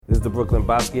is the Brooklyn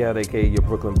Basquiat, aka your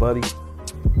Brooklyn buddy.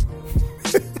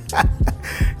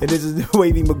 And this is the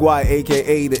Wavy McGuire,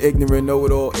 aka the ignorant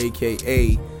know-it-all,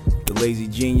 aka the lazy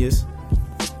genius.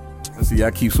 See,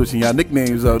 I keep switching y'all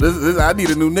nicknames up. I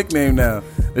need a new nickname now.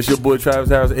 It's your boy Travis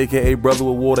Harris, aka Brother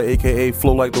with Water, aka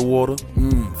Flow Like the Water.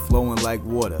 Flowing like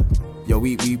water. Yo,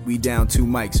 we down 2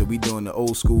 mics, so we doing the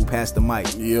old school pass the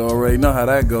mic. You already know how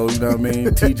that goes, you know what I mean?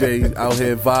 TJ out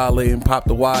here violating, pop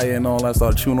the wire and all that,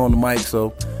 started chewing on the mic,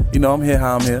 so, you know, I'm here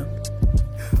how I'm here.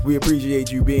 We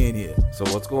appreciate you being here. So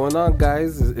what's going on,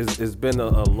 guys? It's been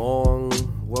a long,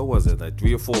 what was it, like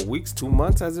 3 or 4 weeks, 2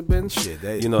 months has it been? Shit,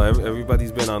 you know,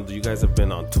 everybody's been on, you guys have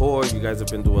been on tour, you guys have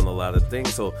been doing a lot of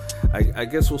things, so I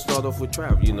guess we'll start off with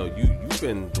Trav. You know, you've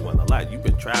been doing a lot, you've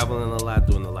been traveling a lot,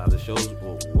 doing a lot of shows.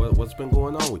 What's been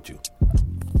going on with you?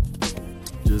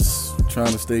 Just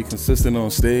trying to stay consistent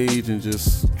on stage and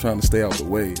just trying to stay out the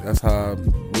way. That's how I've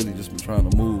really just been trying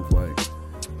to move, like.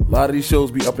 A lot of these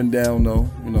shows be up and down, though.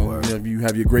 You know, you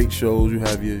have your great shows, you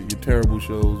have your terrible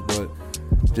shows, but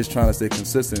just trying to stay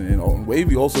consistent. And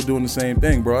Wavy also doing the same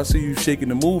thing, bro. I see you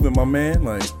shaking and moving, my man.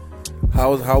 Like,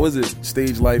 how is it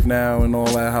stage life now and all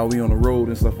that? How we on the road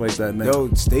and stuff like that now?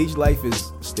 Yo, stage life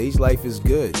is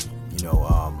good. You know,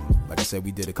 like I said,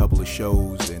 we did a couple of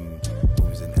shows, and it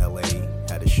was in LA.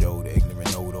 Had a show. The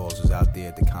Ignorant Know-It-Alls was out there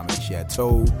at the Comedy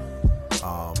Chateau.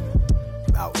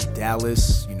 Out in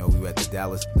Dallas, you know, we were at the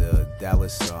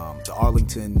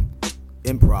Arlington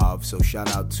Improv. So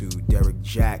shout out to Derek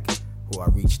Jack, who I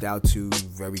reached out to,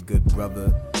 very good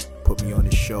brother, put me on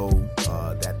the show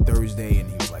that Thursday, and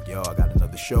he was like, "Yo, I got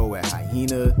another show at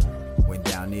Hyena." Went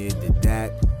down there, did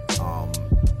that.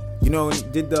 You know,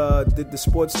 did the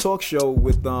sports talk show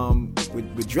with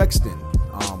Drexton.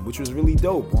 Which was really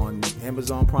dope on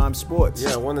Amazon Prime Sports.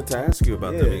 Yeah, I wanted to ask you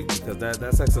about that because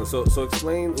that's excellent. So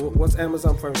explain what's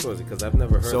Amazon Prime Sports, because I've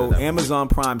never heard of that. So Amazon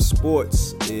Prime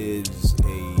Sports is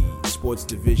a sports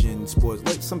division,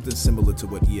 like something similar to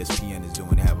what ESPN is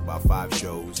doing. They have about 5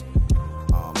 shows.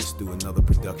 It's through another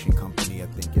production company, I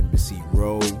think Embassy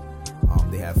Row.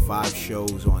 They have 5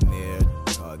 shows on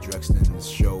there. Drexton's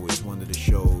show is one of the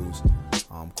shows.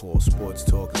 Called Sports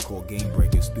Talk. It's called Game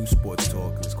Breakers. Through Sports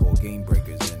Talk, it's called Game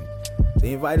Breakers, and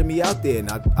they invited me out there, and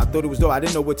I thought it was dope. I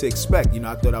didn't know what to expect. You know,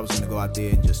 I thought I was going to go out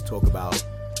there and just talk about,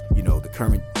 you know, the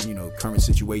current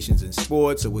situations in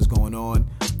sports or what's going on.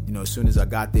 You know, as soon as I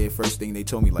got there, first thing they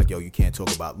told me, like, yo, you can't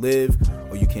talk about Liv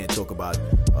or you can't talk about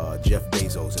Jeff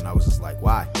Bezos, and I was just like,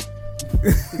 why?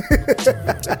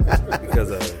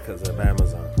 because of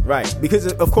Amazon, right? Because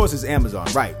of course it's Amazon,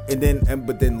 right?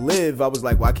 But then Liv, I was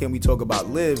like, why can't we talk about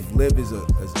Liv? Liv is a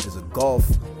golf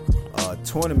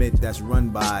tournament that's run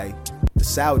by the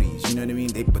Saudis. You know what I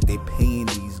mean? But they paying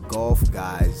these golf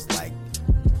guys like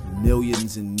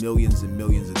millions and millions and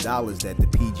millions of dollars that the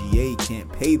PGA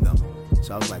can't pay them.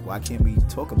 So I was like, why can't we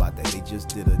talk about that? They just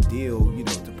did a deal, you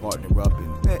know, to partner up,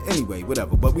 and anyway,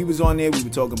 whatever. But we was on there. We were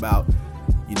talking about,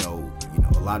 you know,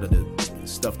 a lot of the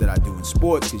stuff that I do in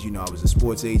sports, because, you know, I was a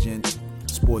sports agent,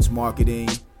 sports marketing.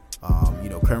 You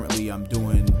know, currently I'm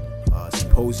doing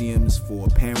symposiums for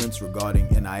parents regarding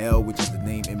NIL, which is the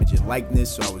name, image, and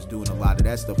likeness. So I was doing a lot of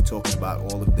that stuff, talking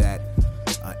about all of that.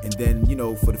 And then, you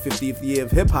know, for the 50th year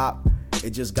of hip hop, it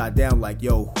just got down like,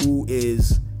 yo, who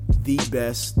is the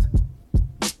best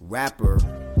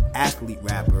athlete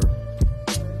rapper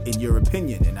in your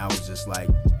opinion? And I was just like,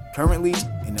 currently?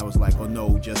 And I was like, oh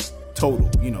no, just total,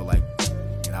 you know, like,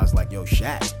 and I was like, yo,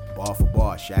 Shaq, bar for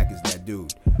bar, Shaq is that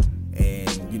dude.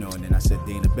 And, you know, and then I said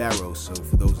Dana Barros. So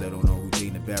for those that don't know who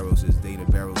Dana Barros is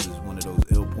one of those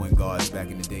ill point guards back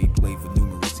in the day. He played for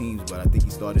numerous teams, but I think he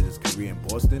started his career in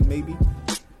Boston, maybe,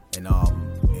 and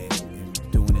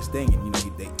doing his thing. And, you know,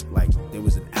 there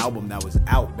was an album that was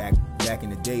out back in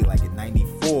the day, like in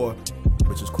 '94,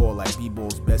 which was called like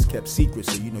B-Ball's Best Kept Secret.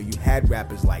 So, you know, you had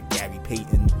rappers like Gary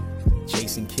Payton,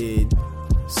 Jason Kidd,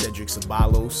 Cedric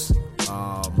Ceballos,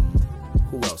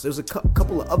 who else? There was a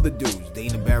couple of other dudes,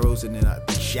 Dana Barros, and then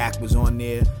Shaq was on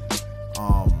there.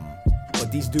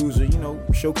 But these dudes are, you know,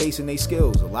 showcasing their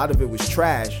skills. A lot of it was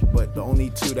trash, but the only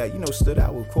two that, you know, stood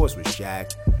out, of course, was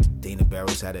Shaq. Dana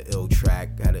Barros had an ill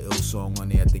track, had an ill song on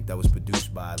there. I think that was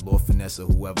produced by Lord Finesse or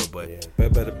whoever. But yeah,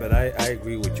 but I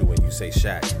agree with you when you say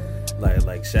Shaq.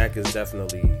 Like Shaq is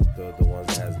definitely the one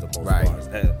that has the most bars,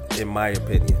 in my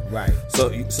opinion. Right. So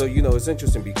you know, it's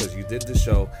interesting because you did the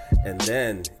show, and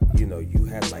then, you know, you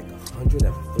had like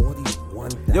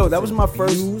 141,000. Yo, that was my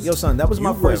first. views. Yo, son, that was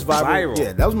my first viral.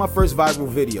 Yeah, that was my first viral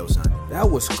video, son. That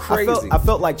was crazy. I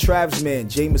felt like Trav's man,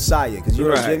 Jay Messiah, because you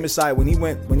know Jay Messiah, when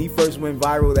he first went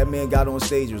viral, that man got on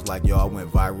stage and was like, yo, I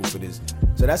went viral for this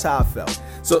So that's how I felt.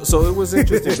 So it was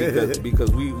interesting because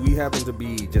we happened to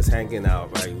be just hanging out,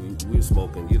 right? We were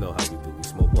smoking. You know how we do. We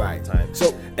smoke all the time.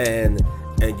 So and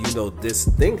you know, this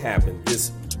thing happened. This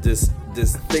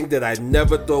thing that I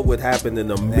never thought would happen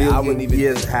in a million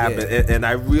years happened. Yeah. And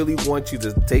I really want you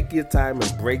to take your time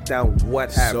and break down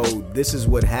what happened. So this is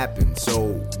what happened.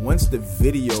 So once the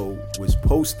video was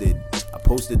posted, I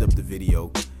posted up the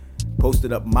video,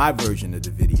 posted up my version of the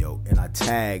video, and I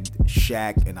tagged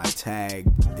Shaq and I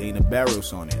tagged Dana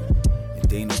Barros on it. And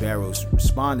Dana Barros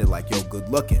responded like, yo, good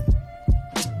looking.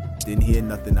 Didn't hear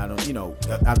nothing. I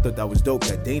thought that was dope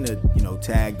that Dana,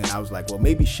 tagged, and I was like, well,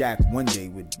 maybe Shaq one day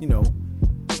would,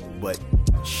 but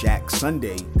Shaq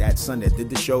that Sunday, I did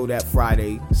the show that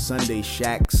Friday. Sunday,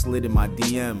 Shaq slid in my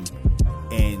DM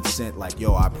and sent like,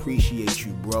 yo, I appreciate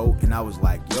you, bro. And I was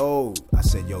like, yo, I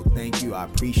said, yo, thank you. I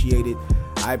appreciate it.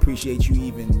 I appreciate you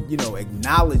even,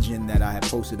 acknowledging that I had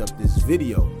posted up this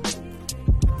video.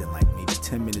 Then like maybe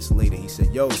 10 minutes later, he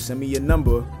said, yo, send me your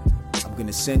number. I'm going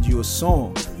to send you a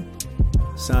song.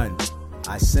 Son,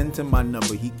 I sent him my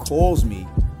number. He calls me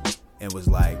and was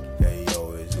like, hey,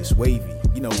 yo, is this Wavy?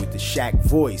 With the Shaq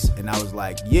voice. And I was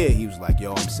like, yeah. He was like,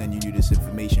 yo, I'm sending you this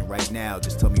information right now.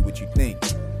 Just tell me what you think.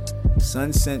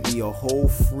 Son sent me a whole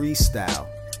freestyle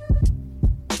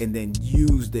and then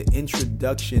used the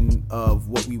introduction of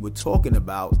what we were talking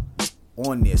about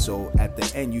on there. So at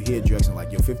the end, you hear Drexen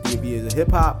like, yo, 50 years of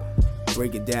hip hop.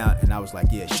 Break it down. And I was like,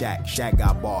 yeah, Shaq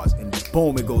got bars. And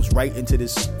boom, it goes right into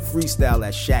this freestyle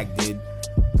that Shaq did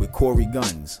with Corey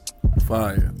Guns.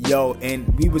 Fire. Yo,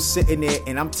 and we were sitting there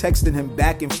and I'm texting him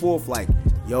back and forth like,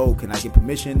 yo, can I get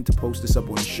permission to post this up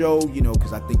on the show?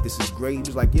 Because I think this is great. He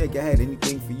was like, yeah, go ahead.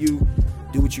 Anything for you.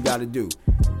 Do what you got to do.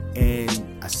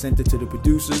 And I sent it to the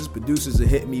producers. Producers are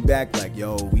hitting me back like,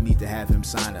 yo, we need to have him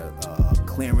sign a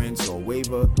clearance or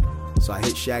waiver. So I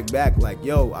hit Shaq back like,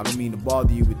 yo, I don't mean to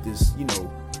bother you with this,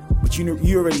 but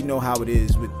you already know how it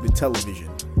is with television.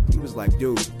 He was like,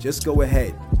 dude, just go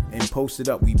ahead and post it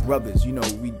up. We brothers,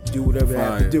 we do whatever we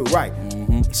have to do. Right.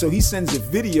 Mm-hmm. So he sends a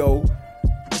video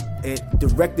and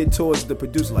directed towards the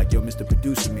producer, like, yo, Mr.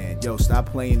 Producer, man, yo, stop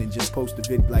playing and just post the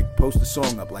video, like post the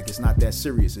song up. Like, it's not that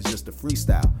serious. It's just a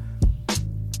freestyle.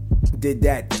 Did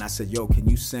that. And I said, yo, can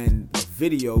you send a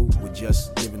video with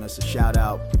just giving us a shout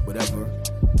out, whatever.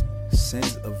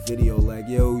 Sends a video like,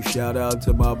 yo, shout out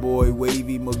to my boy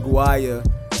Wavy Maguire.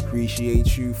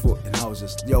 Appreciate you for. And I was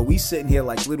just, yo, we sitting here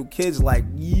like little kids, like,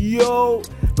 yo.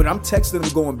 But I'm texting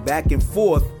him, going back and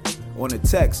forth on a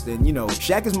text. And,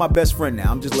 Shaq is my best friend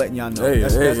now. I'm just letting y'all know. Hey,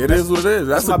 it is what it is.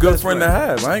 That's a good friend to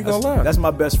have. I ain't gonna lie. That's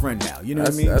my best friend now. You know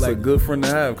what I mean? That's a good friend to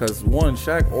have because, one,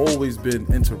 Shaq always been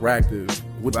interactive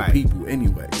with the people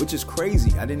anyway. Which is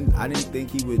crazy. I didn't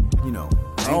think he would,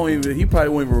 He probably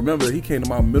won't even remember that he came to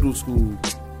my middle school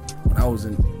when I was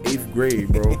in 8th grade,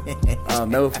 bro. I'll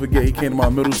never forget. He came to my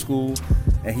middle school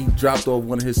and he dropped off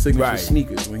one of his signature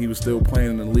sneakers when he was still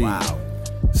playing in the league. Wow.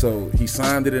 So he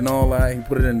signed it and all that. He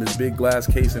put it in this big glass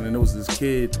case, and then there was this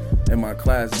kid in my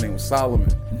class. His name was Solomon.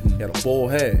 He had a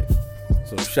bald head.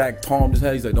 So Shaq palmed his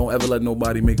head. He's like, "Don't ever let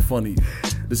nobody make fun of you.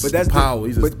 This is the power."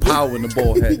 He says, "Power in the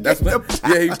bald head." That's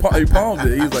he palmed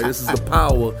it. He's like, "This is the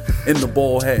power in the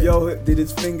bald head." Yo, did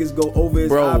his fingers go over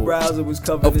his eyebrows? It was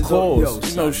covering his. Of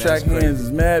course, Yo, Shaq hands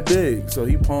is mad big, so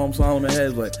he palmed Solomon's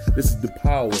head like, "This is the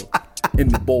power in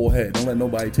the bald head. Don't let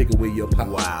nobody take away your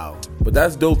power." Wow. But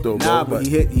that's dope though, bro. But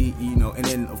he and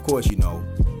then of course,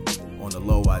 on the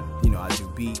low, I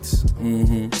do beats.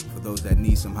 Mm-hmm. For those that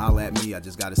need some, holla at me. I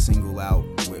just got a single out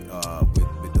with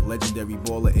the legendary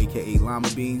baller, aka Llama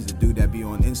Beans, the dude that be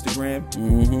on Instagram,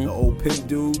 mm-hmm. the old pimp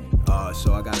dude.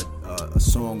 So I got a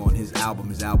song on his album.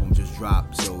 His album just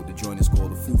dropped, so the joint is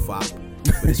called the Foo Fop.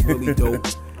 But it's really dope.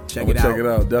 Check it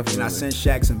out, definitely. And I sent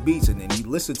Shaq some beats, and then he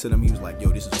listened to them. He was like, "Yo,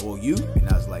 this is all you." And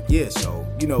I was like, "Yeah." So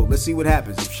let's see what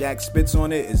happens. If Shaq spits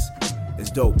on it,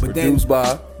 it's dope. But produced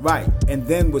by and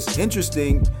then what's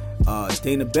interesting,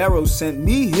 Dana Barros sent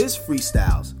me his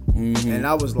freestyles, mm-hmm. and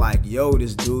I was like, "Yo,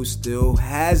 this dude still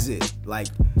has it." Like,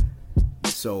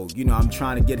 so I'm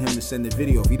trying to get him to send the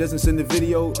video. If he doesn't send the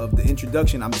video of the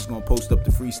introduction, I'm just gonna post up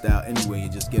the freestyle anyway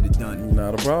and just get it done.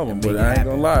 Not a problem. But I ain't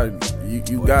gonna lie,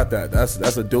 you got that.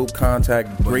 That's a dope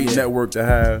contact, great network to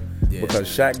have because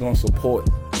Shaq gonna support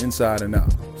inside and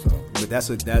out. So. But that's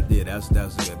good.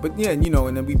 But yeah, and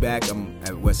then we back. I'm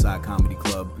at Westside Comedy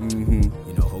Club, mm-hmm.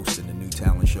 Hosting the new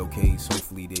talent showcase.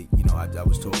 Hopefully they, I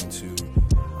was talking to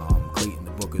Clayton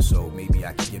the Booker, so maybe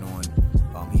I could get on.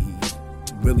 He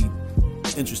really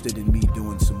interested in me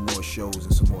doing some more shows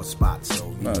and some more spots. So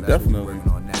No, that's definitely. what we're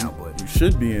working on now. But You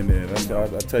should be in there. That's I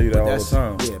tell you that all the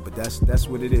time. Yeah, but that's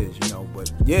what it is, you know.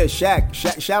 But yeah, Shaq,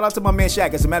 shout out to my man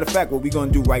Shaq. As a matter of fact, what we're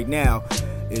gonna do right now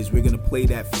is we're gonna play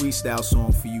that freestyle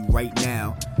song for you right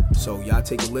now. So y'all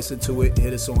take a listen to it.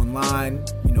 Hit us online,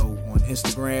 you know, on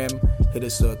Instagram. Hit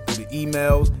us through the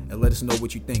emails and let us know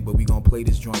what you think. But we're gonna play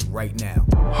this joint right now.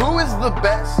 Who is the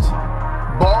best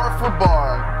bar for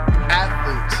bar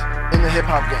athlete in the hip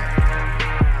hop game?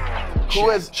 Who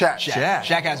is Shaq?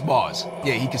 Shaq has bars.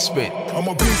 Yeah, he can spit. I'm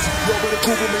a beast, y'all better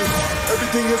Google me.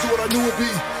 Everything is what I knew it'd be.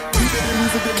 Keep it in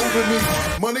music, they moving me.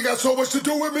 Money got so much to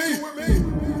do with me.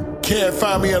 Can't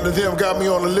find me under them, got me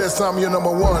on the list, I'm your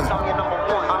number one. I'm your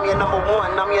number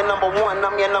one, I'm your number one,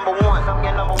 I'm your number one, I'm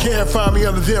your number one. Can't find me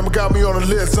under them, got me on the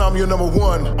list, I'm your number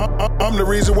one. I'm the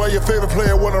reason why your favorite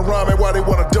player wanna rhyme and why they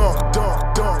wanna dunk.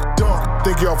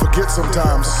 Think y'all forget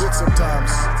sometimes.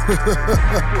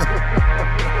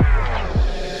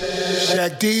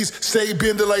 Shaq D's, stay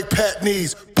bender like Pat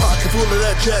Knees. Pocket full of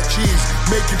that jack cheese.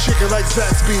 Making chicken like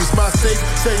Zaxby's. My safe,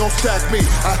 stay on stack me.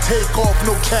 I take off,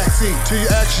 no taxi. Till you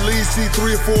actually see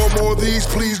 3 or 4 more of these,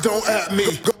 please don't at me.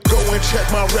 Go and check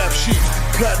my rap sheet.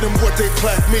 Platinum what they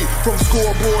plaque me. From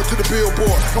scoreboard to the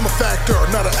billboard. I'm a factor,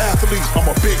 not an athlete. I'm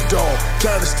a big dog.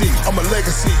 Dynasty, I'm a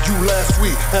legacy. You last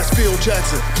week, ask Phil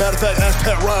Jackson. Matter of fact, ask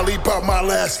Pat Riley about my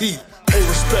last heat. Pay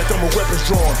respect, I'm a weapons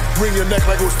drawn. Ring your neck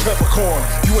like it was peppercorn.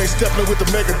 You ain't stepping with the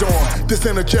Megadon. This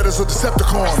ain't a jet, it's a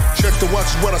Decepticon. Check the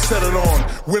watch is what I set it on.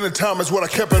 Winning time is what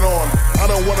I kept it on. I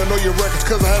don't wanna know your records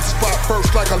cause I had to spot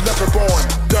first like a leopard born.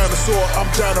 Dinosaur, I'm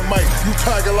dynamite. You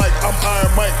tiger like, I'm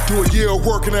Iron Mike. Do a year of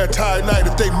working at Thai night.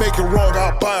 If they make it wrong,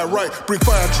 I'll buy it right. Bring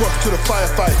fire trucks to the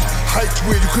firefight. Heights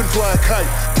where you couldn't fly a kite.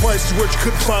 Prices where you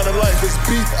couldn't find in life. It's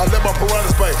beef, I let my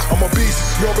piranhas bite. I'm a beast,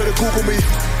 y'all better Google me.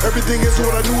 Everything is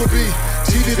what I knew it'd be.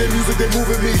 TV, they music, they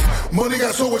moving me. Money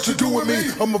got so much to do with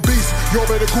me. I'm a beast, y'all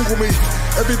better Google me.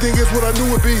 Everything is what I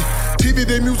knew it'd be. TV,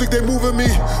 they music, they moving me.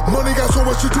 Money got so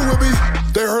much to do with me.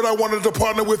 They heard I wanted to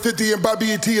partner with 50 and buy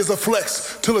BET as a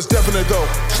flex. Till it's definite though.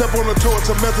 Step on the toe, it's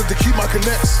a method to keep my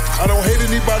connects. I don't hate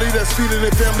anybody that's feeding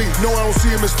their family. No, I don't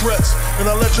see them as threats. And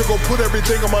I let you go put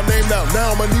everything on my name now.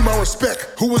 Now I'ma need my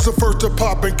respect. Who was the first to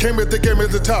pop and came at the game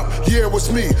at the top? Yeah, it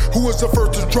was me. Who was the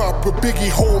first to drop with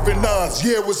Biggie, Hove, and Nas?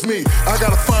 Yeah, it was me. I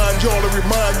gotta find y'all and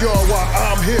remind y'all why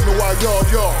I'm him and why y'all.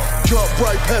 Jump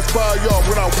right past by y'all.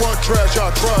 When I want trash,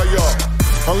 I'll try y'all.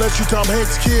 Unless you Tom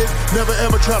Hanks' kid, never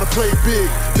ever try to play big.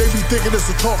 They be thinking it's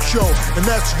a talk show, and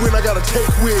that's when I gotta take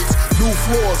wigs. New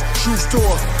floors, shoe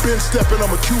stores, been stepping, I'm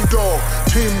a Q-dog.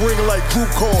 Team ringing like group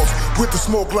calls, with the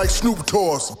smoke like Snoop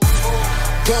tours.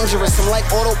 Dangerous, I'm like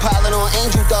autopilot on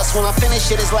angel dust. When I finish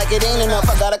it, it's like it ain't enough.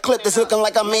 I got a clip that's looking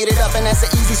like I made it up, and that's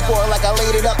an easy score, like I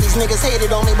laid it up. These niggas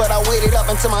hated on me, but I waited up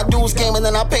until my dues came, and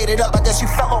then I paid it up. I guess you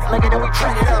fell off, nigga, then we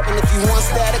traded up. And if you want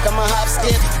static, I'ma hop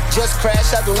skip. Just crash,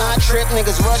 I do not trip.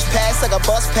 Niggas rush past like a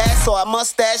bus pass, so I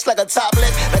mustache like a top lip.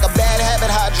 Like a bad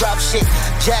habit, how I drop shit.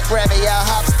 Jackrabbit, yeah, I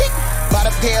hop stick. Bought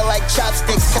a pair like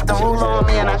chopsticks. Got the ruler on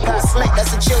me and I got slick.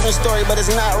 That's a children's story, but it's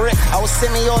not Rick. I was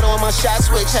semi-auto on my shot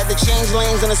switch. Had to change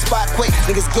lanes in the spot quick.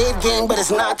 Niggas gave game, but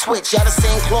it's not Twitch. Y'all the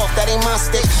same cloth, that ain't my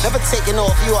stick. Never taking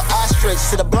off, you an ostrich.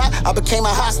 To the block, I became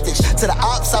a hostage. To the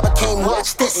ops, I became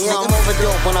watch this. Yeah, I'm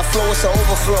overdope. When I flow, it's an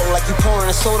overflow. Like you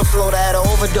pouring a soda float, I had an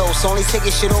overdose. Only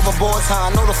taking shit overboard, how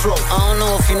I know the flow. I don't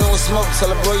know if you know it's smoke. Tell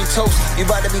a bro you toast. You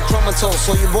about to be comatose.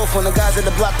 So you both on the guys at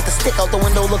the block with the stick out the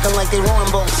window looking like they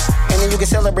rowing boats. And then you get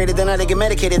celebrated, then I get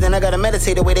medicated, then I gotta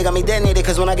meditate the way they got me detonated.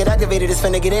 Cause when I get activated, it's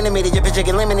finna get animated. Your picture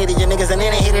get eliminated, your niggas an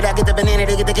animated. I get the banana,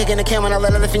 they get the kick in the can. When I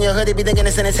let it lift in your hood, they be thinking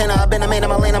it's an antenna. I've been a man,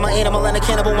 I'm a lane, I'm a animal, and a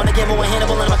cannibal. When I gamble, with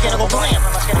Hannibal, and a mechanical blam.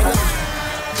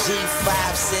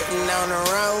 G5 sitting on the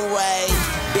runway.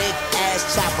 Big ass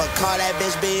chopper, call that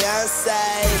bitch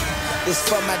Beyonce. This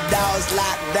for my dogs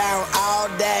locked down all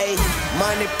day.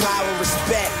 Money, power,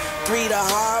 respect, 3 the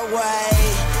hard way.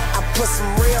 I put some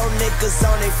real niggas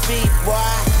on their feet,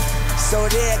 boy. So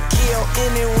they'll kill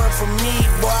anyone for me,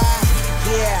 boy.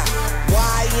 Yeah,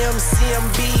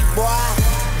 YMCMB, boy.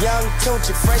 Young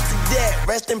Tunchi, fresh to death,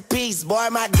 rest in peace, boy.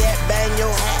 My gap bang your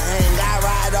hat hang. I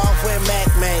ride off with Mac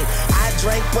man. I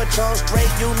drink Patron straight,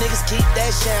 you niggas keep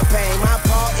that champagne. My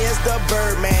paw is the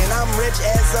Birdman, I'm rich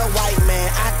as a white man.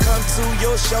 I come to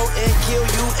your show and kill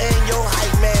you and your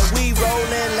hype man. We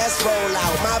rollin', let's roll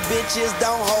out. My bitches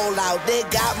don't hold out. They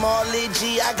got Marley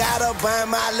G, I gotta burn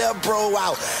my little bro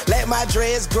out. Let my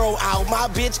dreads grow out. My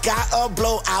bitch got a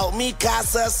blowout. Mi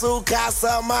casa, su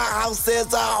casa, my house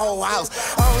is a whole house.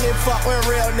 Only fuck with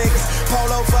real niggas.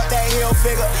 Polo fuck that heel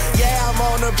figure. Yeah, I'm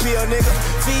on the pill, nigga.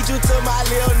 Feed you to my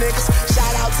little niggas.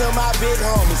 Shout out to my big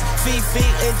homies. Fifi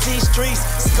and T Streets.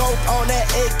 Scope on that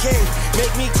AK.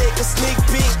 Make me take a sneak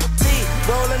peek. T,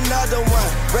 roll another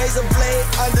one. Razor blade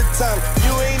under tongue.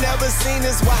 You ain't never seen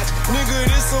this watch. Nigga,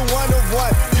 this a one of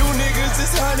one. You niggas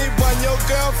is honey bun. Your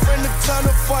girlfriend a ton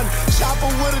of fun. Chopper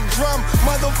with a drum.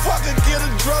 Motherfucker, get a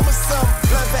drum or something.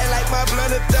 Blunt back like my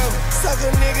blunt of thumb. Suck a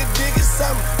nigga, dig it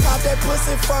something. Pop that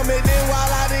pussy for me. Then while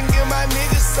I didn't give my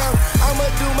niggas some, I'ma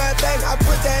do my thing. I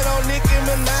put that on Nicki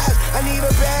Minaj. I need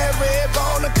a bad red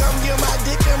bone to come get my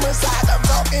dick in massage. I'm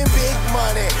talking big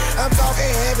money. I'm talking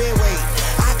heavyweight.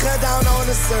 I cut down on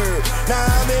the serve. Now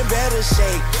I'm in better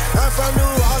shape. I'm from New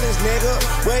Orleans, nigga,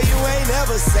 where you ain't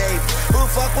never safe. Who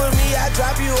fuck with me, I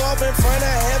drop you off in front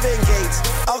of heaven gates.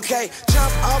 Okay,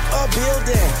 jump off a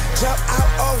building, jump out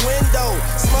a window.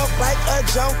 Smoke like a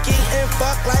junkie and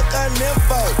fuck like a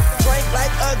nympho. Drink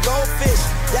like a goldfish,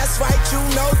 that's right, you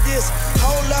know this.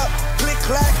 Hold up, click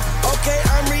clack, okay,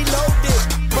 I'm reloaded.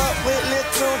 Fuck with Lil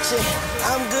Tucci,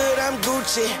 I'm good, I'm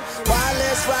Gucci.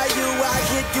 Wireless ride you, I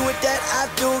hit you with that, I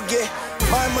do get.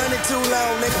 My money too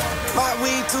long, nigga. My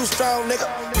weed too strong, nigga.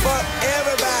 Fuck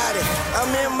everybody, I'm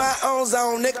in my own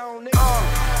zone, nigga.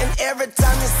 And every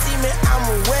time you see me, I'm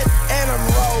wet and I'm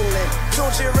rolling.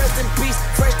 Tucci, rest in peace,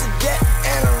 fresh to death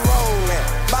and I'm rolling.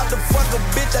 About to fuck a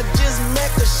bitch I just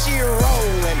met, cause she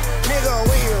rolling. Nigga,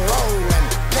 we rolling.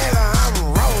 Nigga, I'm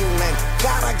rolling.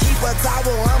 Gotta keep a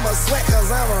towel, I'ma sweat cause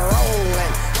I'm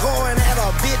rolling. Going at a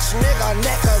bitch nigga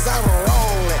neck cause I'm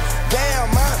rolling.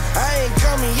 Damn, I ain't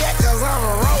coming yet cause I'm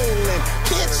rolling.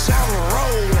 Bitch, I'm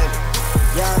rolling.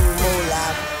 Young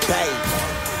Moolah, baby.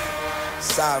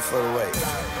 Sorry for the wait.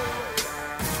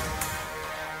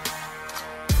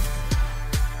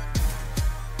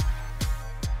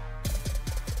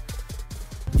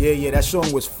 Yeah, that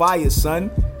song was fire, son.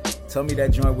 Tell me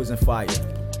that joint wasn't fire.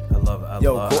 I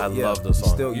love the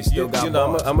song. You still got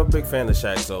bars. I'm a big fan of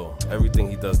Shaq, so everything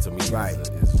he does to me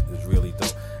is really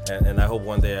dope. And I hope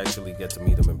one day I actually get to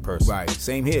meet him in person. Right,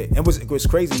 same here. And it was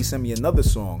crazy. He sent me another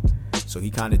song, so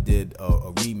he kind of did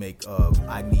a remake of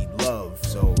 "I Need Love."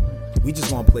 So we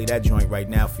just want to play that joint right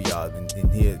now for y'all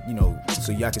and here,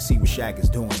 so y'all can see what Shaq is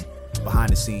doing behind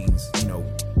the scenes.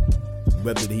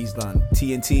 Whether he's done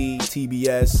TNT,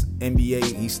 TBS, NBA,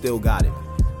 he still got it.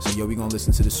 So we gonna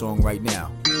listen to the song right now.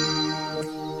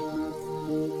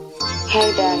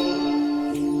 Hey daddy,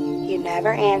 you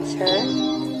never answer.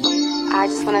 I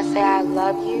just wanna say I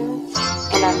love you,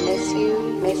 and I miss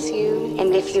you,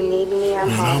 and if you need me, I'm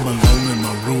home. When I'm alone in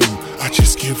my room, I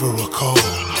just give her a call.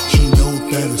 She know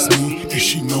that it's me, and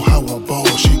she know how I ball.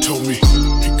 She told me,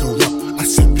 pick her up, I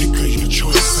said pick her your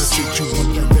choice. I said you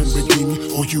want that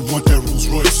Lamborghini, or you want that Rolls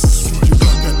Royce. You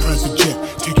want that private jet,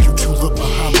 take you to the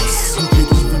Bahamas. You can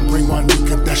even bring my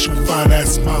nigga, that's your fine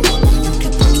ass mama. You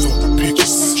can post all the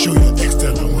pictures, show your ex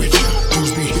that I'm with ya.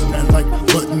 Dudes be hitting that like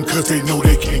button, cause they know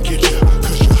they can't get ya.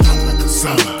 Cause you're hot like a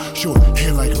sauna, short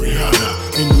hair like Rihanna.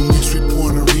 And you mix with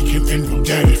Puerto Rican and your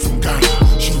daddy from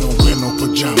Ghana. She don't wear no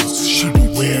pajamas, she be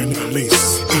wearing the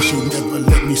lace. And she never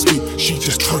let me speak, she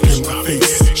just twerking my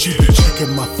face. She be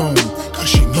checking my phone, cause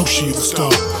she know she a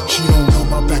star. She don't know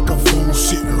my backup phone,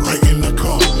 sitting right in the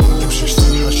car. You should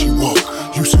see how she walk,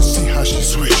 you should see how she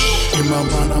switch. In my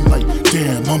mind I'm like,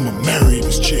 damn, I'ma marry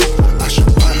this chick. I should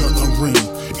buy her a ring,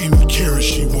 any carat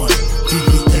she want.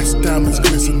 VVS diamonds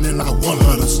glistening, I want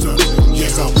her to stun.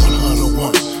 Yes, I want her to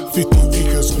want 50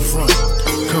 acres in front,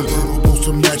 convertible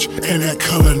to match, and that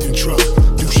colored truck.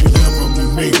 You should never be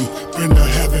maybe, Brenda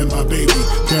having my baby.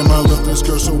 Damn, I love this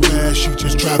girl so bad, she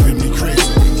just driving me crazy.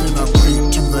 Then I pray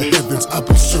to the heavens, I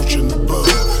be searching above.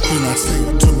 Then I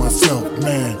say to myself,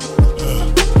 man,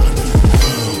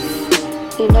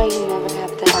 you know you never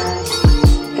have to ask.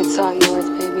 It's all yours,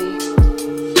 baby.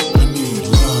 I need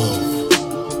love.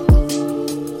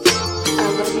 I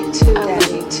love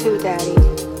you too, daddy.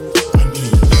 I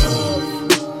need love.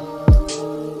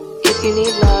 If you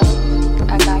need love,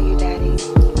 I got you, daddy.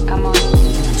 I'm on you.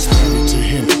 It's married to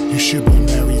him, you should be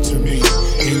married to me.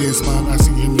 In his mind, I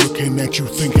see him looking at you,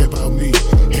 thinking about me.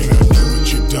 And I know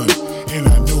what you done, and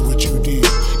I know what you did.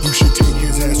 You should take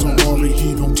his ass on Harley,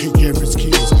 he don't take care of his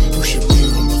kids. You should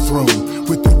be on the throne,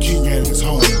 with the king at his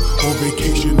home. On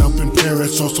vacation up in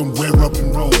Paris, or somewhere up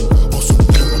in Rome, or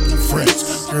somewhere up in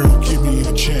France. Girl, give me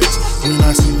a chance. When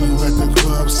I see you at the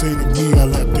club, say to me, I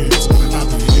lap dance. I'll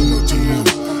be hypnotized.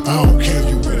 I don't care,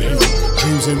 you with him.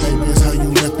 Dreams and nightmares, how you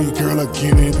left me, girl,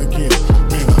 again and again.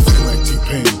 Man, I feel like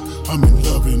T-Pain. I'm in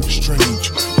love and it's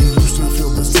strange. You used to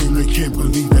feel the same, they can't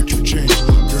believe that you changed.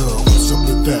 Girl, what's up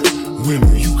with that? When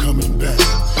are you coming back?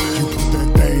 You put that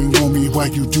thing on me, why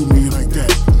you do me like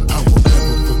that? I will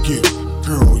never forget.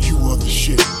 Girl, you are the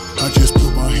shit. I just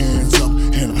put my hands up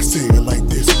and I say it like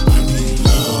this. I need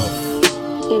love.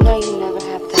 You know you never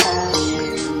have to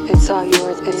ask. It's all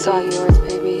yours,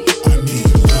 baby. I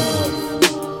need love.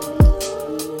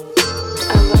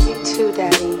 I love you too,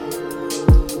 Daddy.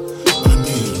 I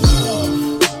need love.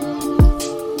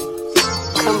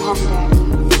 Come home, Daddy.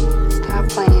 Stop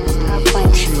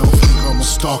playing. She don't think I'm a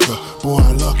stalker. Boy,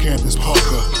 I love Candace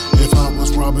Parker. If I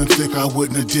was Robin Thicke, I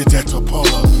wouldn't have did that to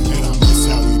Paula. And I miss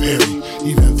Halle Berry,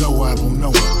 even though I don't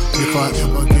know her. If I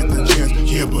ever get the chance,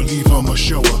 yeah, believe I'ma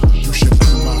show her. You should be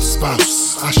my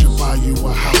spouse. I should buy you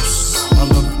a house. I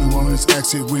love the New Orleans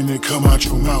accent when it come out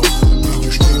your mouth. And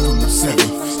you straight from the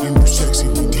 7th, and you sexy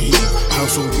indeed.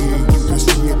 House so big, you can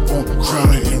see it on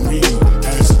Crowder and Reed.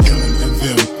 Ask Ellen and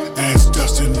them, ask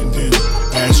Dustin and them,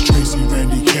 ask Tracy,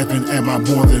 Randy, Kevin, am I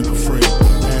more than a friend?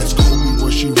 Ask Kobe,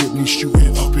 was she with me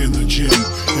shooting up in the gym?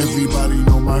 Everybody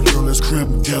know my girl is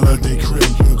creme, Della de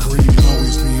creme. You agree,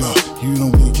 always be up, you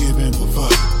don't be giving a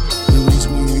fuck. The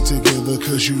reason we ain't together,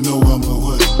 cause you know I'm a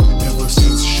what? Ever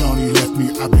since Shawnee left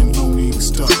me, I've been lonely and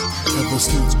stuck. Ever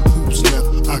since Hoops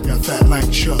left, I got fat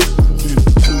like Chuck. Then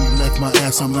Pooh left my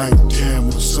ass, I'm like, damn,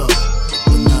 what's up?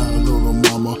 But now, little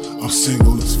mama, I'm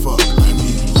single as fuck. I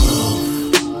need love.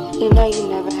 You know you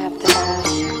never have to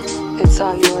ask. It's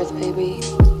all yours, baby.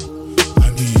 I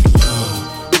need love.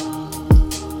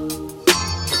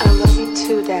 I love you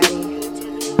too, Daddy.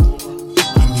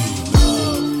 I need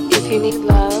love. If you need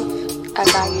love, I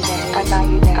got you, Daddy.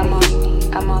 I'm all you need.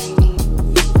 I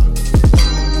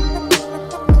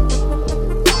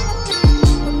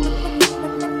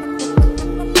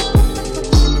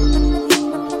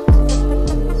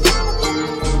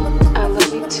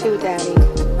love you too, Daddy.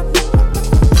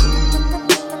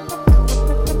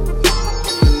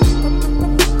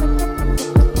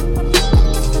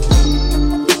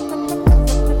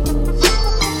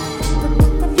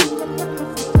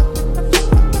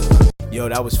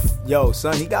 Yo,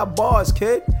 son, he got bars,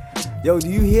 kid. Yo, do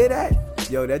you hear that?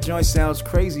 Yo, that joint sounds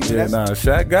crazy, man. Yeah,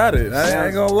 Shaq got it. I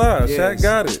ain't gonna lie. Yeah, Shaq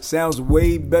got it. Sounds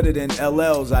way better than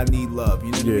LL's I Need Love.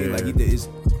 You know what I mean? Like he did his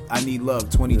I Need Love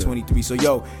 2023. Yeah. So,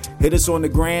 yo, hit us on the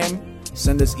gram.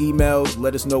 Send us emails.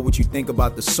 Let us know what you think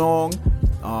about the song.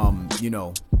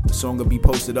 The song will be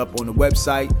posted up on the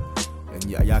website. And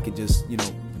y'all can just,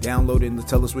 download it and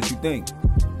tell us what you think.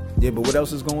 Yeah, but what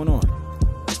else is going on?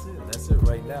 That's it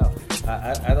right now.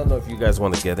 I don't know if you guys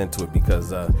want to get into it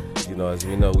because, as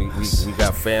we know, we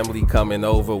got family coming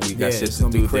over. We got shit to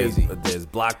do. Crazy. There's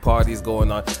block parties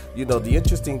going on. The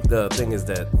interesting thing is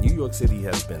that New York City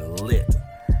has been lit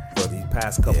for these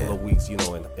past couple of weeks. In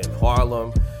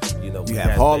Harlem. We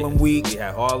had Harlem Week. We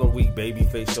had Harlem Week.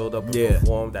 Babyface showed up and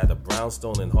performed at the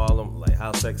Brownstone in Harlem. Like,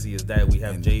 how sexy is that? We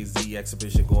have Jay-Z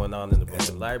exhibition going on in the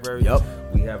Brooklyn Library. Yep.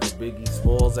 We have a Biggie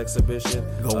Smalls exhibition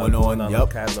going on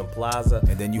Catlin Plaza.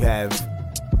 And then you have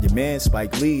your man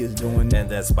Spike Lee is doing. And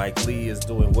then Spike Lee is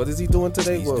doing. What is he doing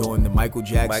today? He's doing the Michael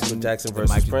Jackson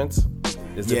versus Prince.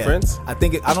 Is it Prince? I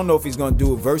don't know if he's gonna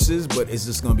do a versus, but it's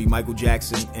just gonna be Michael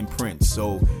Jackson and Prince.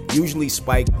 So usually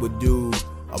Spike would do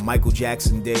a Michael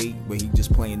Jackson day where he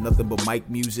just playing nothing but Mike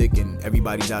music and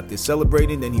everybody's out there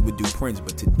celebrating. Then he would do Prince,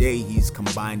 but today he's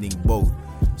combining both.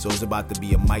 So it's about to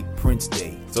be a Mike Prince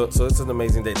day. So it's an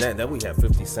amazing day. Then we had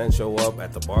 50 Cent show up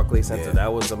at the Barclays Center. Yeah.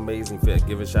 That was amazing.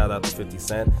 Give a shout out to 50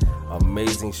 Cent.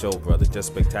 Amazing show, brother. Just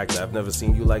spectacular. I've never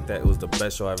seen you like that. It was the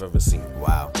best show I've ever seen.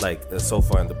 Wow. Like so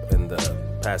far in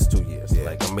the past 2 years. Yeah.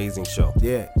 Like amazing show.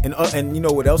 Yeah. And you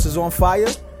know what else is on fire?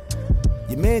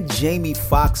 Your man Jamie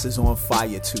Foxx is on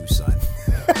fire too, son.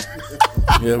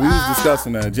 Yeah, we was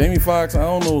discussing that. Jamie Foxx, I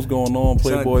don't know what's going on,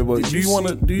 Playboy, son, but do you want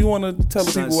to tell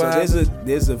the people what happened?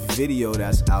 There's a video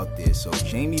that's out there. So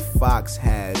Jamie Foxx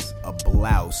has a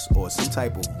blouse or some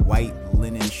type of white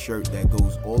linen shirt that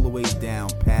goes all the way down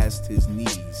past his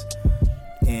knees.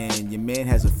 And your man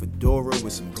has a fedora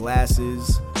with some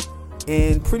glasses.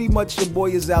 And pretty much your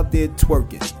boy is out there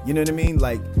twerking. You know what I mean?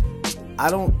 Like, I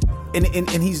don't... And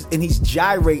he's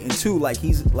gyrating too, like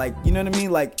he's like, you know what I mean?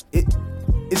 Like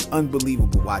it's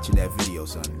unbelievable watching that video,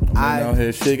 son. I'm out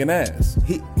here shaking ass.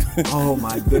 Oh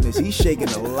my goodness, he's shaking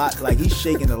a lot. Like he's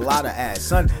shaking a lot of ass,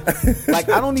 son. Like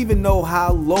I don't even know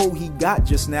how low he got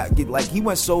just now. Like he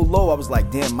went so low, I was like,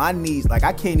 damn, my knees. Like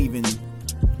I can't even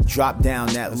drop down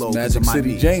that low. Magic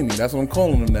City Jamie. That's what I'm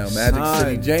calling him now. Magic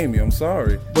City Jamie. I'm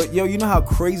sorry. But yo, you know how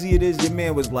crazy it is? Your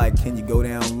man was like, can you go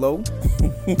down low?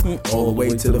 All the way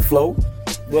to the flow.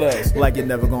 What else? Like you're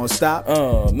never gonna stop.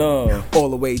 No. All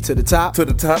the way to the top. To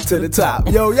the top. To the top.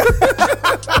 Yo.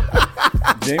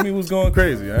 Jamie was going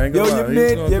crazy. I ain't gonna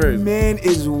lie. Your man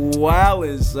is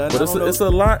wildin', son. But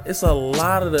it's a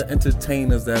lot of the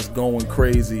entertainers that's going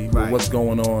crazy with what's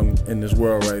going on in this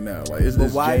world right now. Like it's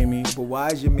Jamie. But why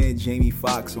is your man Jamie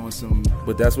Foxx on some?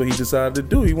 But that's what he decided to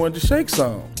do. He wanted to shake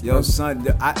some. Yo, son,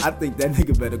 I think that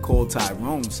nigga better call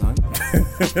Tyrone, son.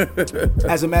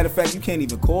 As a matter of fact, you can't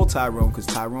even call Tyrone because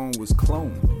Tyrone was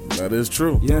cloned. That is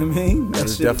true. You know what I mean? That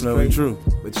is definitely true.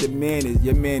 But your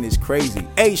man is crazy.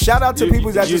 Hey, shout out to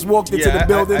people that just walked into the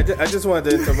building. I just wanted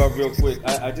to interrupt real quick.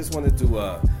 I just wanted to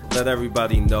let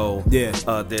everybody know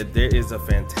that there is a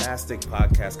fantastic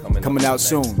podcast coming out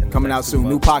soon. Coming out soon.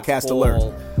 New podcast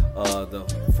alert.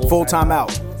 The Full Time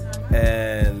Out.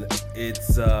 And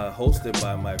it's hosted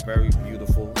by my very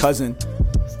beautiful cousin.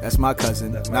 That's my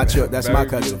cousin. That's my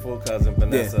cousin. Beautiful cousin,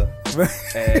 Vanessa. Yeah.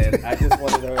 And I just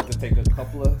wanted her to take a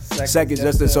couple of seconds.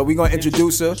 So we're going to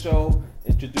introduce her.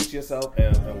 Introduce yourself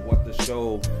and what the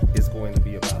show is going to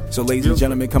be about. So ladies and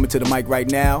gentlemen, coming to the mic right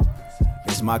now,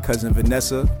 it's my cousin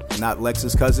Vanessa, not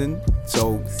Lex's cousin.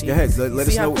 So go ahead, let us know.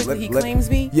 See how quickly he claims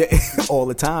me? Yeah, all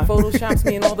the time. Photoshops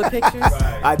me in all the pictures.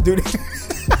 Right. I do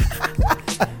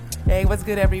that. Hey, what's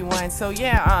good, everyone? So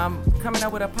coming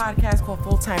up with a podcast called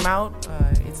Full Time Out.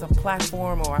 It's a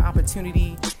platform or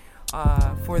opportunity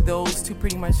for those to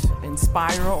pretty much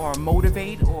inspire or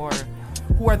motivate, or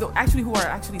who are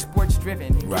actually sports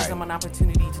driven. It gives them an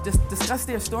opportunity to just discuss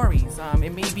their stories.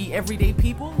 It may be everyday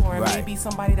people, or it may be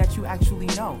somebody that you actually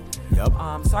know. Yep.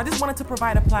 So I just wanted to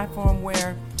provide a platform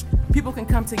where people can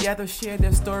come together, share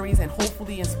their stories, and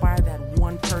hopefully inspire that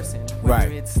one person.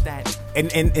 Whether it's that.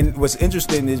 And what's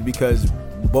interesting is because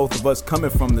both of us coming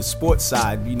from the sports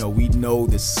side, we know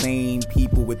the same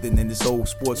people within this whole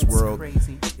sports world.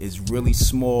 Crazy. Is really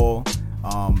small.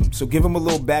 So give them a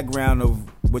little background of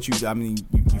what you've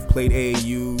played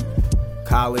AAU,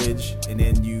 college, and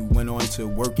then you went on to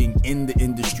working in the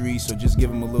industry. So just give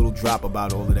them a little drop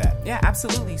about all of that. Yeah,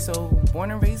 absolutely. So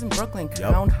born and raised in Brooklyn,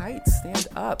 Crown Heights, stand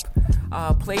up.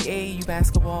 Played AAU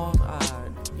basketball.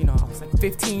 I was like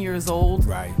 15 years old.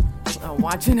 Right.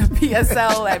 Watching a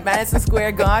PSL at Madison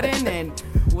Square Garden, and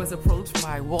was approached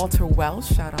by Walter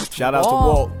Welsh. Shout out to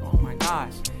Walt. Oh my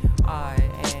gosh.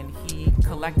 And he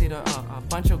collected a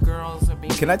bunch of girls.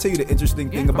 Can I tell you the interesting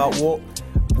thing about Walt?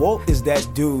 Walt is that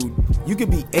dude. You could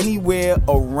be anywhere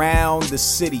around the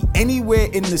city, anywhere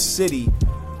in the city,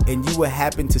 and you would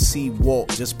happen to see Walt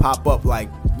just pop up like,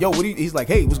 yo, he's like,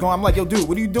 hey, what's going on? I'm like, yo, dude,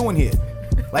 what are you doing here?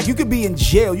 Like, you could be in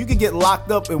jail, you could get locked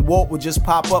up, and Walt would just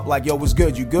pop up like, yo, what's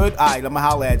good? You good? All right, I'm gonna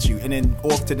holler at you, and then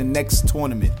off to the next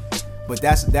tournament. But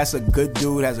that's a good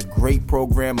dude, has a great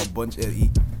program, he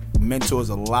mentors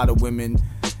a lot of women,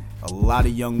 a lot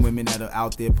of young women that are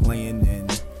out there playing,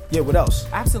 and what else?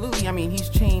 Absolutely. I mean, he's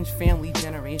changed family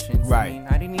generations. Right. I mean,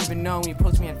 I didn't even know when he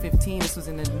approached me at 15. This was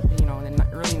in the in the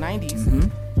early 90s.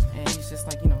 Mm-hmm. And he's just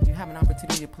like, you have an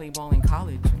opportunity to play ball in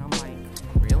college. And I'm like,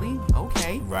 really?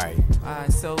 Okay. Right.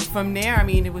 So from there, I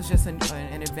mean, it was just an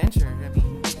adventure. I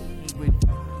mean,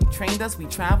 he trained us. We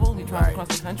traveled. We traveled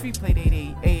across the country, played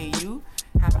AAU,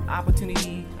 have an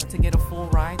opportunity to get a full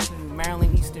ride to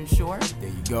Maryland Eastern Shore. There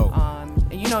you go. And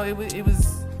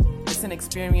it's an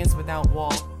experience without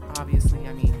Walt. Obviously,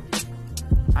 I mean,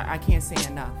 I can't say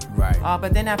enough. Right.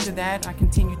 But then after that, I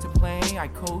continued to play. I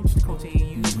coached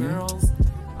AAU girls,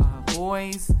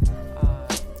 boys.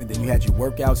 And then you had your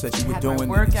workouts that you were doing.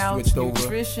 Workouts,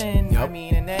 nutrition. Yep. I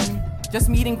mean, and then just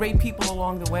meeting great people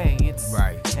along the way.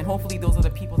 And hopefully those are the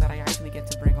people that I actually get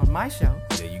to bring on my show.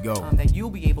 There you go. That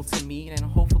you'll be able to meet, and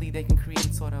hopefully they can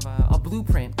create sort of a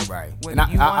blueprint. Right. And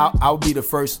I'll be the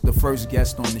first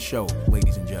guest on the show,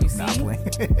 ladies and gentlemen. Not playing.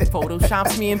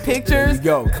 Photoshops me in pictures.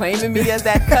 There you go. Claiming me as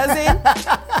that cousin.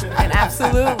 And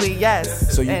absolutely,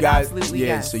 yes. So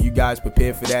so you guys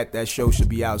prepare for that. That show should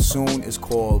be out soon. It's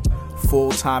called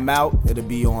Full Time Out. It'll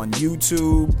be on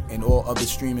YouTube and all other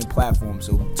streaming platforms.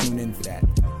 So tune in for that.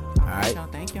 All right.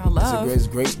 Thank y'all. Love. It's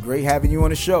great having you on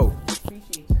the show.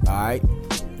 Appreciate you. All right.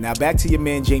 Now back to your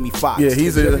man Jamie Foxx. Yeah,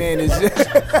 your man is.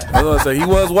 I was gonna say he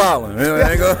was wilding.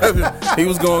 He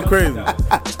was going crazy.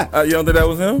 You don't think that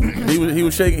was him? He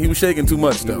was shaking. He was shaking too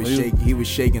much though. He was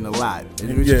shaking a lot.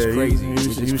 It was just crazy.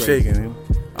 He was shaking.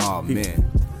 Oh man.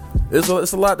 It's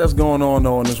a lot that's going on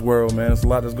though in this world, man. It's a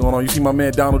lot that's going on. You see my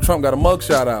man Donald Trump got a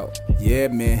mugshot out. Yeah,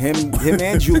 man, him and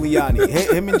Giuliani,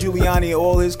 him and Giuliani,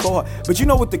 all his cohort. But you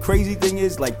know what the crazy thing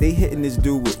is? Like, they hitting this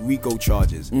dude with RICO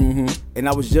charges. Mm-hmm. And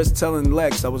I was just telling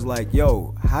Lex, I was like,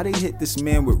 yo, how they hit this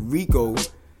man with RICO?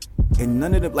 And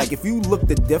none of them, like, if you look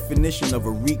the definition of a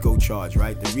RICO charge,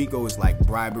 right? The RICO is like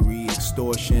bribery,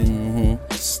 extortion.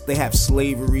 Mm-hmm. They have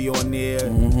slavery on there.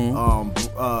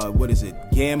 Mm-hmm. What is it?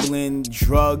 Gambling,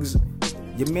 drugs.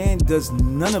 Your man does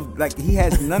none of, like, he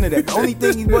has none of that. The only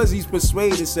thing he's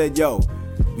persuaded and said, yo,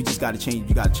 we just got to change,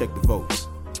 you got to check the votes.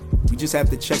 We just have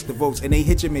to check the votes. And they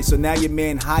hit your man. So now your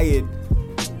man hired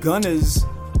Gunna's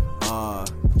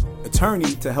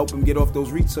attorney to help him get off those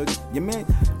RICOs. So your man,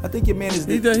 I think your man is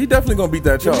he definitely going to beat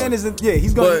that charge. Your man is,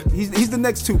 he's going, he's the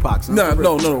next Tupac. So no.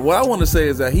 What I want to say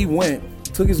is that he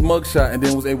took his mugshot and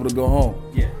then was able to go home.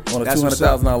 Yeah. On a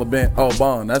 $200,000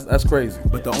 bond. That's crazy.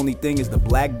 But the only thing is the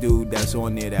black dude that's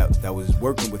on there that was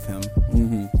working with him.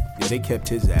 Mm-hmm. Yeah, they kept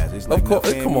his ass. It's like, of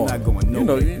course, come on, not going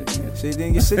nowhere. You know, See,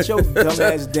 then you sit your dumb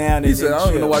ass down. He said, "I don't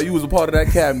even know why you was a part of that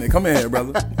cabinet. Come in here,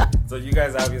 brother." So you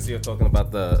guys obviously are talking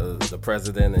about the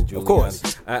president and Giuliani. Of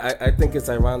course. I think it's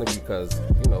ironic because,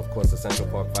 you know, of course, the Central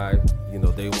Park Five, you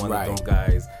know, they wanted them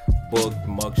guys, booked,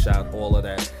 mugshot, all of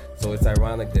that. So it's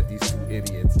ironic that these two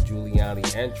idiots,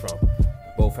 Giuliani and Trump,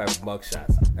 both have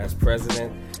mugshots as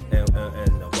president, and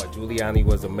what, Giuliani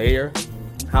was a mayor.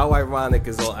 How ironic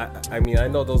is all? I mean, I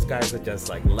know those guys are just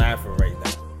like laughing right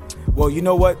now. Well, you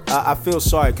know what? I feel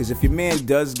sorry because if your man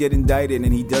does get indicted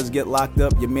and he does get locked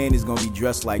up, your man is gonna be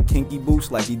dressed like Kinky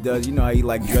Boots, like he does. You know how he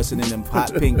like dressing in them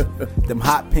hot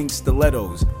pink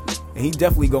stilettos. And he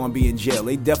definitely gonna be in jail.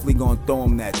 They definitely gonna throw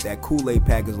him that Kool-Aid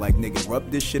package like, nigga,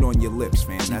 rub this shit on your lips,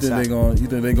 fam. You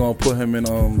think they gonna put him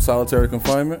in solitary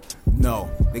confinement? No,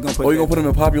 they gonna put. You gonna put him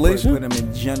in population? Put him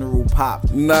in general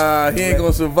pop. Nah, he ain't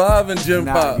gonna survive in gen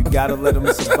pop. You gotta let him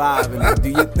survive and do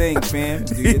your thing, fam.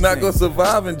 He's not gonna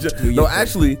survive in gen. No,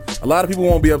 actually, a lot of people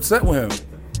won't be upset with him.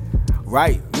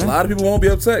 Right. A lot of people won't be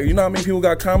upset. You know how many people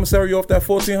got commissary off that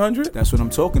 1,400? That's what I'm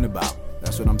talking about.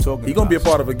 He gonna be a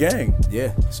part of a gang.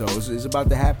 Yeah, so it's about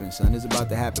to happen, son. It's about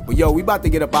to happen. But yo, we about to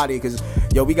get up out of here because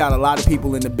we got a lot of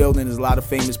people in the building. There's a lot of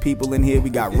famous people in here.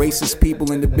 We got racist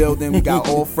people in the building. We got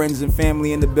all friends and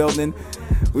family in the building.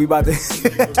 We about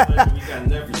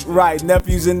to right,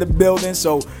 nephews in the building.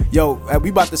 So yo, we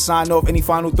about to sign off. Any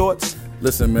final thoughts?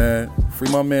 Listen, man, free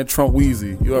my man Trump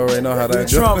Weezy. You already know how that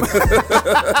Trump.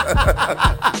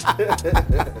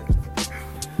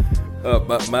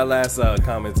 But my last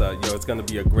comments are, it's going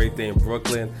to be a great day in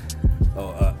Brooklyn.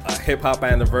 A hip-hop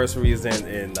anniversary is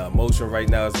in motion right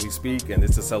now as we speak, and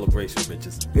it's a celebration,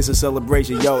 bitches. It's a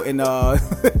celebration, yo. And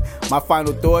my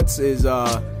final thoughts is,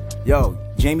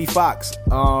 Jamie Foxx,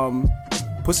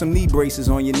 put some knee braces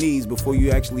on your knees before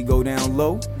you actually go down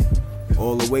low,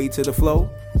 all the way to the flow.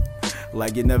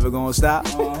 Like you're never gonna stop,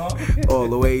 all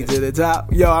the way to the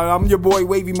top. Yo, I'm your boy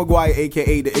Wavy McGuire,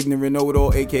 a.k.a. the Ignorant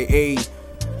Know-It-All, a.k.a.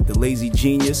 the Lazy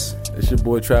Genius. It's your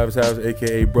boy Travis Harris,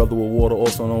 a.k.a. Brother with Water,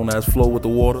 also known as Flow with the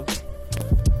Water.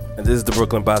 And this is the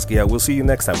Brooklyn Basquiat. We'll see you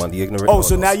next time on The Ignorant Know-It-All.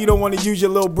 So now you don't want to use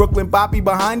your little Brooklyn Boppy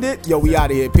behind it? Yo, we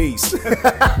out of here. Peace.